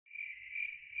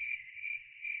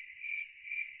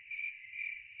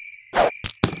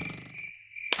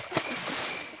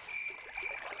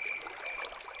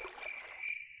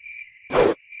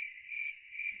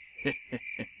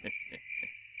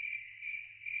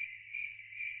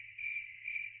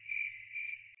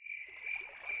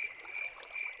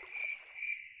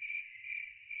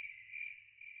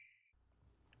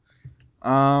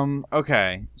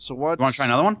Okay. So what? You want to try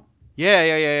another one?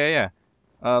 Yeah.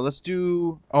 Let's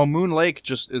do. Oh, Moon Lake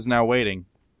just is now waiting.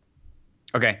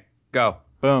 Okay, go.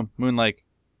 Boom, Moon Lake.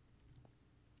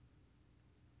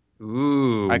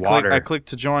 Ooh, I click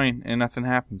to join, and nothing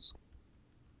happens.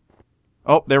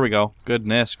 Oh, there we go.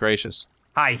 Goodness gracious.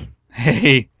 Hi.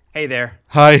 Hey. Hey there.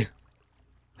 Hi.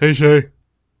 Hey, Shay.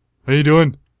 How you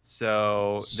doing?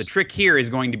 So the trick here is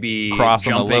going to be Cross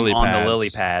on the lily jumping on pads. the lily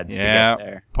pads to Yeah, get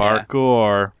there.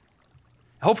 parkour. Yeah.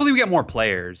 Hopefully we get more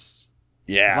players.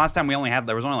 Yeah. 'Cause last time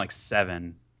there was only like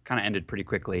 7. Kind of ended pretty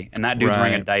quickly. And that dude's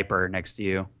wearing a diaper next to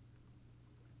you.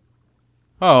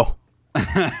 Oh.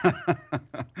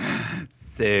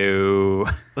 So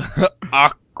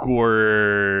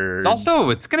awkward.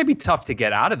 It's going to be tough to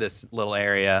get out of this little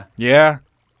area. Yeah.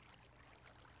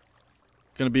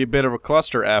 Gonna be a bit of a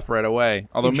cluster F right away.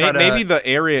 Although maybe the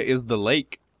area is the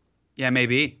lake. Yeah,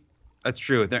 maybe. That's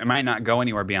true. It might not go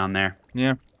anywhere beyond there.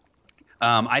 Yeah.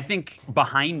 I think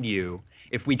behind you,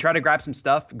 if we try to grab some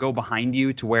stuff, go behind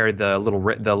you to where the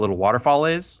little waterfall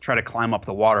is. Try to climb up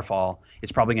the waterfall.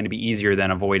 It's probably going to be easier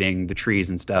than avoiding the trees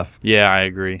and stuff. Yeah, I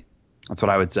agree. That's what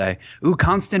I would say. Ooh,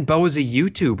 Constant Bo is a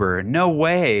YouTuber. No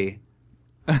way.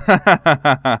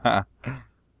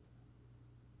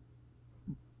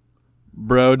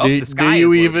 Bro, do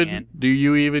you even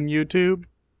YouTube?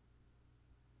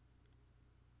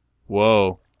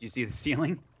 Whoa. You see the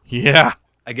ceiling? Yeah.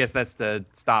 I guess that's to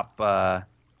stop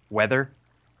weather.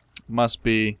 Must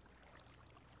be.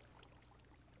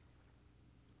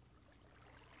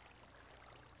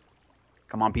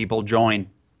 Come on, people, join.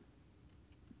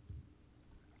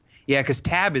 Yeah, because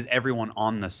tab is everyone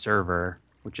on the server,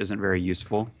 which isn't very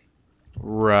useful.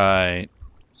 Right.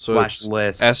 So /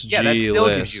 list. SG yeah, that still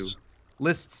list. gives you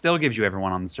list still gives you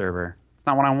everyone on the server. It's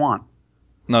not what I want.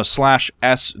 No,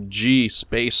 /SG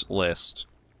space list.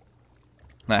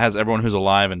 That has everyone who's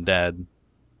alive and dead.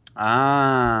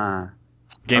 Ah.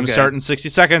 Game start in 60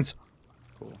 seconds.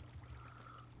 Cool.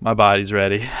 My body's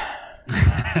ready.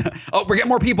 Oh, we're getting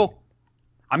more people.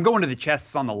 I'm going to the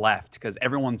chests on the left because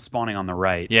everyone's spawning on the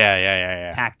right.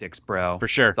 Yeah. Tactics, bro. For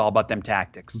sure. It's all about them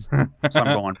tactics. So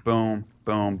I'm going boom,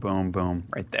 boom, boom, boom,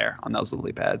 right there on those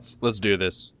lily pads. Let's do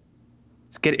this.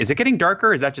 Is it getting darker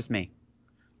or is that just me?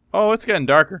 Oh, it's getting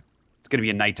darker. It's going to be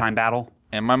a nighttime battle.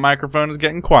 And my microphone is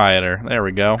getting quieter. There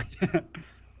we go.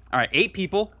 All right, 8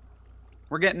 people.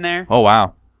 We're getting there. Oh,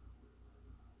 wow.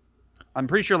 I'm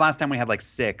pretty sure last time we had like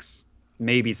 6,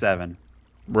 maybe 7.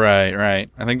 Right.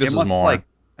 I think this is more.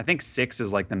 I think 6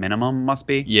 is like the minimum, must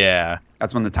be. Yeah.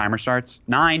 That's when the timer starts.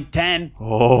 9, 10.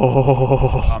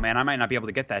 Oh. Oh, man, I might not be able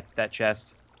to get that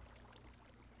chest.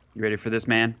 You ready for this,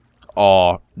 man?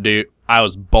 Oh, dude. I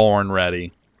was born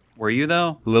ready. Were you,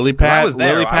 though? Lily pad. I was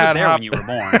there. Lily pad I was there when you were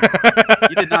born.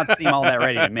 You did not seem all that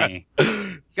ready to me.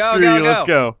 Go. Let's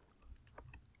go.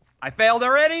 I failed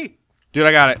already? Dude,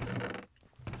 I got it.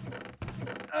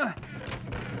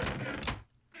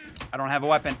 I don't have a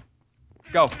weapon.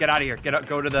 Go. Get out of here.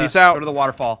 Go to the Peace out. Go to the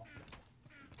waterfall.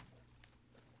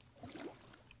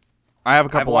 I have a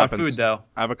couple I have a lot weapons. of food, though.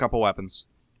 I have a couple weapons.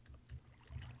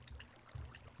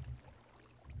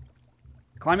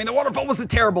 Climbing the waterfall was a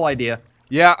terrible idea.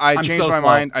 Yeah, I I'm changed so my slow.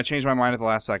 mind. I changed my mind at the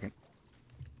last second.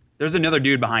 There's another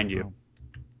dude behind you.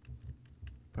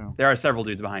 Boom. There are several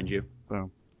dudes behind you.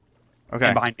 Boom. Okay.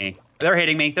 And behind me. They're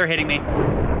hitting me.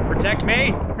 Protect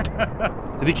me.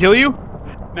 Did he kill you?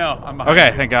 No, I'm behind Okay,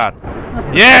 you. thank God.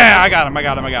 Yeah, I got him.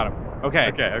 Okay.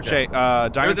 Okay. Shay,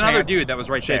 diamond There was another pants. dude that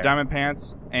was right Shay, there. diamond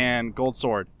pants and gold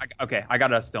sword. I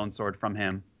got a stone sword from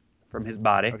him. From his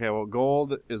body. Okay, well,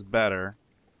 gold is better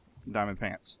than diamond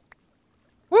pants.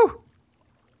 Woo!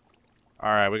 All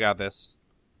right, we got this.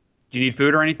 Do you need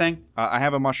food or anything? I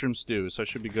have a mushroom stew, so it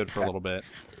should be good for a little bit.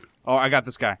 Oh, I got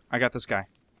this guy.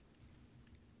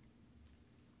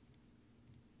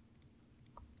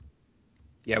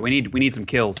 Yeah, we need some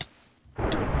kills.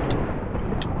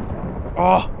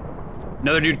 Oh!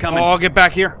 Another dude coming. Oh, get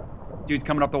back here. Dude's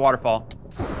coming up the waterfall.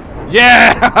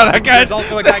 Yeah! That guy. There's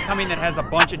also a guy coming that has a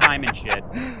bunch of diamond shit.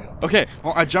 Okay,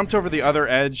 well, I jumped over the other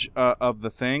edge of the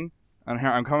thing, and here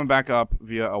I'm coming back up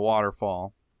via a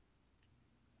waterfall.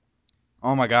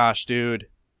 Oh my gosh, dude.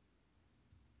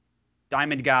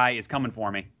 Diamond guy is coming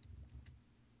for me.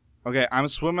 Okay, I'm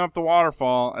swimming up the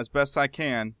waterfall as best I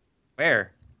can.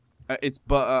 Where? It's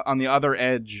on the other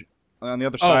edge, on the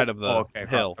other side of the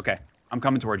hill. Okay, I'm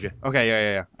coming towards you.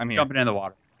 Okay, yeah. I'm here. Jumping in the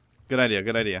water. Good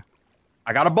idea.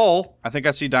 I got a bowl. I think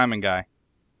I see Diamond Guy.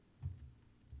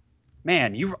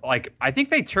 Man, I think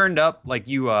they turned up like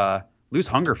you lose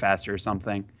hunger faster or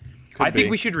something. I think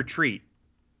we should retreat.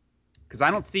 Because I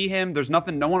don't see him. There's no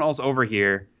one else over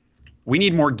here. We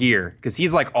need more gear because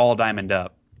he's like all diamond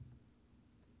up.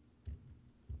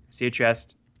 See a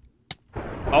chest?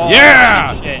 Oh,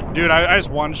 yeah! shit. Dude, I just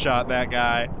one-shot that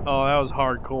guy. Oh, that was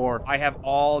hardcore. I have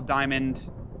all diamond.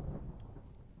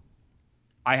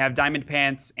 I have diamond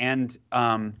pants and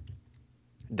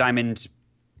diamond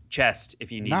chest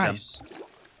if you need them. Nice.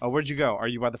 Oh, where'd you go? Are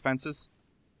you by the fences?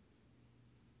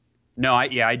 No,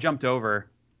 I jumped over.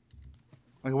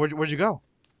 Like, where'd you go?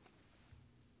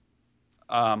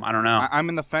 I don't know. I'm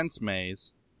in the fence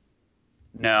maze.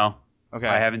 No. Okay.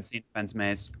 I haven't seen the fence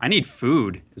maze. I need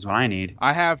food is what I need.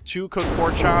 I have 2 cooked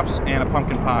pork chops and a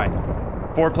pumpkin pie.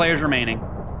 4 players remaining.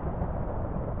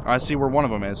 I see where one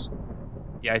of them is.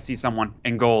 Yeah, I see someone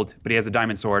in gold, but he has a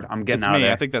diamond sword. I'm getting It's out of me.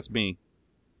 there. I think that's me.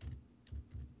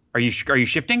 Are you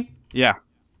shifting? Yeah.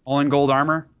 All in gold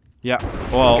armor? Yeah.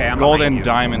 Well, Okay, I'm gold behind and you.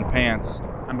 diamond pants.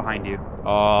 I'm behind you.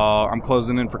 Oh, I'm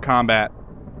closing in for combat.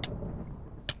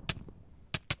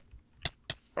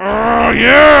 Oh,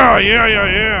 yeah!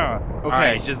 Okay. All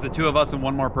right, it's just the 2 of us and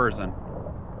 1 more person.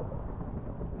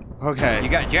 Okay. Do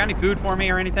you got any food for me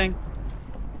or anything?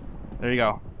 There you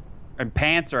go. Or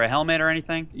pants or a helmet or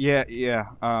anything? Yeah.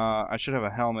 I should have a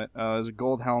helmet. There's a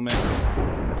gold helmet.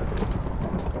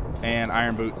 And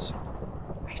iron boots.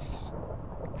 Nice.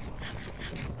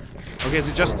 Okay, is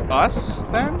it just us,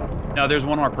 then? No, there's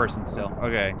 1 more person still.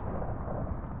 Okay.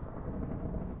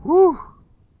 Whew.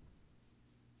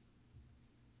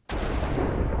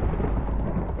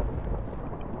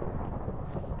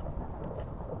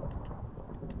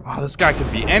 Oh, this guy could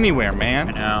be anywhere, I man.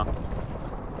 know.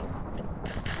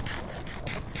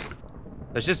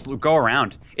 Let's just go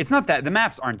around. It's not that the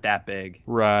maps aren't that big.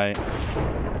 Right.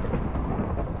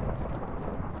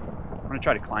 I'm gonna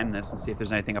try to climb this and see if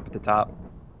there's anything up at the top.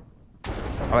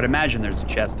 I would imagine there's a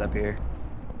chest up here.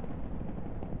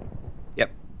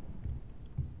 Yep.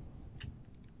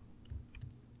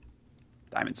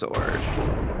 Diamond sword.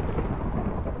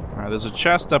 Alright, there's a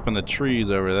chest up in the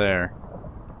trees over there.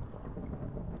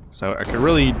 So I could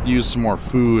really use some more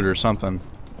food or something.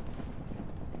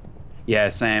 Yeah,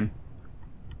 same.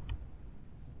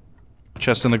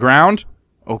 Chest in the ground.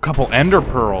 Oh, a couple ender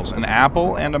pearls, an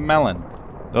apple, and a melon.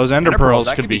 Those ender Ender pearls, pearls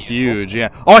that could could be be useful. huge, yeah.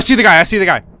 Oh, I see the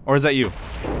guy. Or is that you?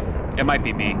 It might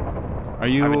be me. Are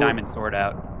you I have a diamond sword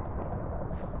out.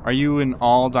 Are you in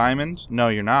all diamond? No,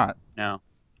 you're not. No.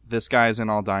 This guy's in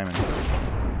all diamond.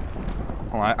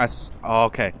 Hold on, oh,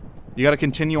 okay. You gotta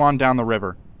continue on down the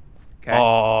river. Okay.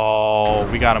 Oh,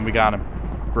 we got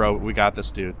him. Bro, we got this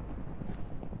dude.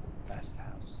 Best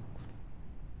house.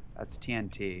 That's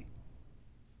TNT.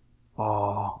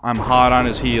 Oh, I'm hot on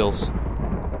his heels.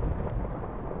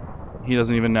 He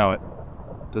doesn't even know it.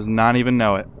 Does not even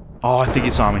know it. Oh, I think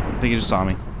he saw me. I think he just saw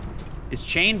me. Is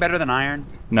chain better than iron?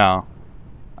 No.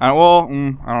 I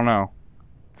don't know.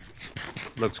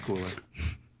 Looks cooler.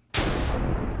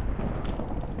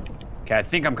 Okay, I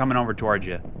think I'm coming over towards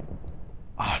you.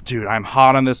 Oh, dude, I'm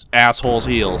hot on this asshole's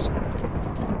heels.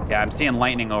 Yeah, I'm seeing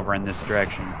lightning over in this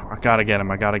direction. I gotta get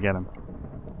him.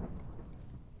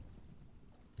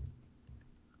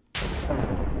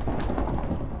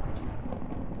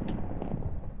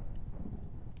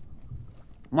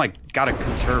 I'm like, gotta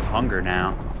conserve hunger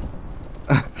now.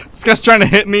 This guy's trying to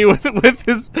hit me with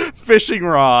his fishing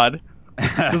rod.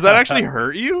 Does that actually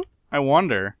hurt you? I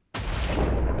wonder.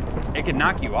 It could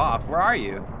knock you off. Where are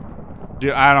you?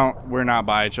 Dude, we're not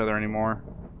by each other anymore.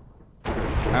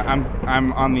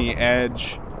 I'm on the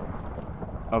edge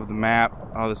of the map.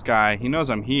 Oh, this guy, he knows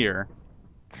I'm here.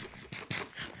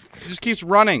 He just keeps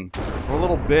running. What a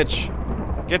little bitch.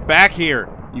 Get back here,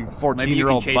 you 14-year-old Maybe you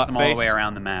can chase him all the buttface. way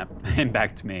around the map and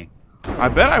back to me. I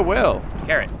bet I will.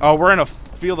 Carrot. Oh, we're in a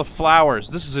field of flowers.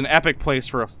 This is an epic place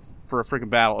for a freaking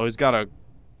battle. Oh, he's got a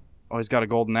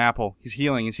golden apple. He's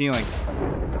healing.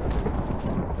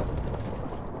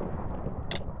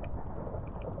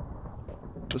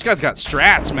 This guy's got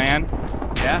strats, man.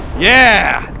 Yeah?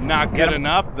 Yeah! Not Get good him.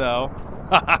 enough, though.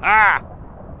 Ha ha ha!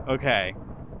 Okay.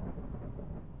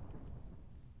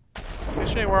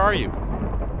 Shay, where are you?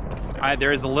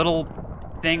 There is a little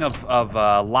thing of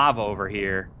lava over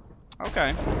here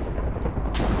Okay.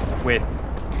 with...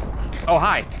 Oh,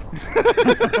 hi.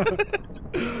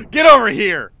 Get over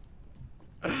here!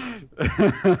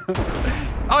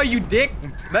 Oh, you dick.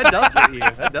 That does hurt you.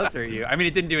 That does hurt you. I mean,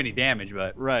 it didn't do any damage,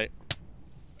 but... Right.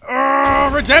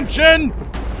 Redemption!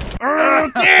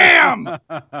 Damn!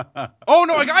 Oh,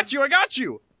 no, I got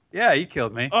you! Yeah, you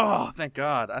killed me. Oh, thank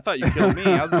God. I thought you killed me.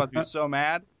 I was about to be so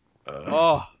mad.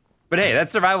 Oh. But hey,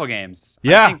 that's survival games.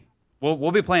 Yeah. I think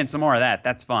we'll be playing some more of that.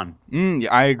 That's fun.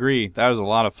 Yeah, I agree. That was a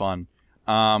lot of fun.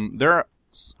 There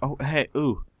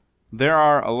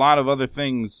are a lot of other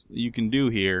things you can do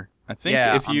here. I think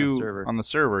Yeah, if you on the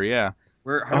server. Yeah.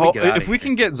 How do we get out if of we here?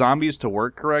 can get zombies to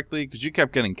work correctly, because you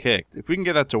kept getting kicked. If we can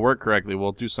get that to work correctly,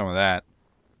 we'll do some of that.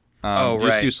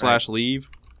 Just do /leave.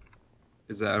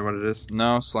 Is that what it is?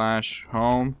 No,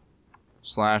 /home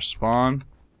 /spawn.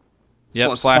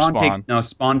 Yep, /spawn. No,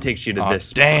 spawn takes you to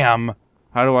this. Damn.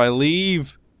 How do I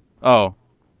leave? Oh.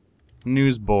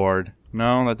 News board.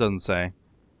 No, that doesn't say.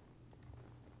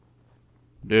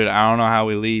 Dude, I don't know how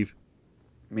we leave.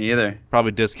 Me either.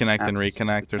 Probably disconnect and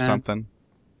reconnect or something.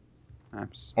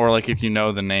 Apps. Or like if you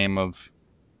know the name of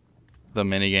the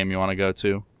minigame you want to go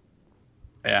to.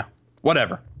 Yeah.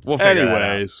 Whatever. We'll figure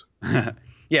Anyways. that out.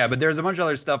 Yeah, but there's a bunch of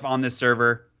other stuff on this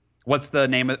server. What's the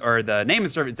name of the name of the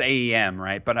server? It's AEM,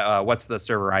 right? But what's the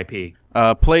server IP?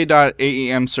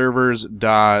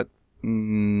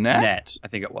 play.aemservers.net. I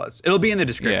think it was. It'll be in the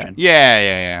description.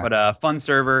 Yeah. But fun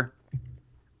server.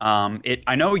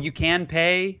 I know you can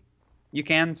pay, you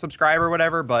can subscribe or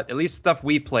whatever, but at least stuff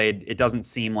we've played, it doesn't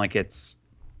seem like it's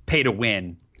pay to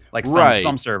win. Like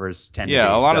some servers tend to be.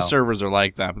 Yeah, a lot of servers are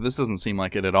like that, but this doesn't seem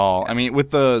like it at all. I mean,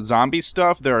 with the zombie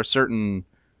stuff, there are certain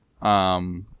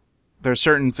things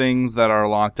that are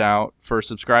locked out for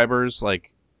subscribers,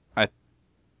 like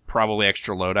probably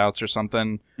extra loadouts or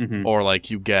something, or like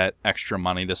you get extra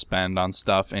money to spend on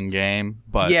stuff in game.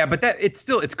 But yeah, but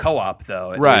it's co-op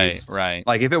though. At least. Right.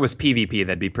 Like if it was PvP,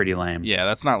 that'd be pretty lame. Yeah,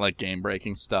 that's not like game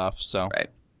breaking stuff. So right.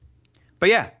 But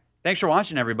yeah, thanks for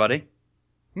watching, everybody.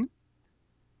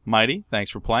 Mighty,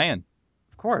 thanks for playing.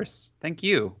 Of course, thank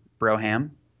you, Broham.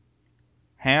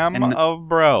 Ham of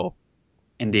bro.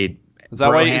 Indeed. Is that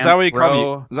why you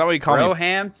call me? Is that why you call me?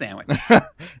 Broham sandwich. Is that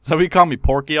why you call me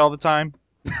Porky all the time?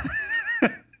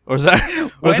 Or was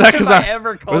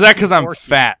that because I'm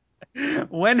fat?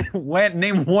 When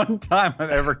name one time I've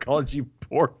ever called you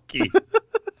Porky.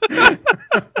 I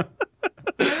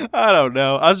don't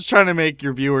know. I was just trying to make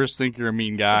your viewers think you're a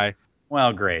mean guy.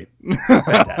 Well, great.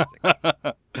 Fantastic.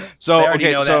 So they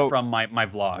already know that from my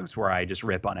vlogs where I just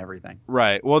rip on everything.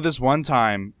 Right. Well, this one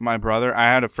time, I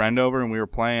had a friend over and we were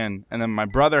playing, and then my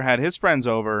brother had his friends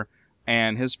over,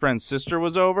 and his friend's sister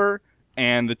was over,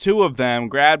 and the two of them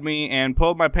grabbed me and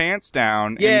pulled my pants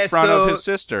down in front of his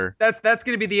sister. That's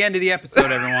going to be the end of the episode,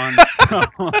 everyone. So,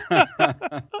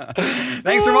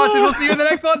 thanks for watching. We'll see you in the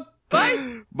next one.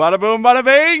 Bye. Bada boom, bada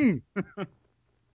bing.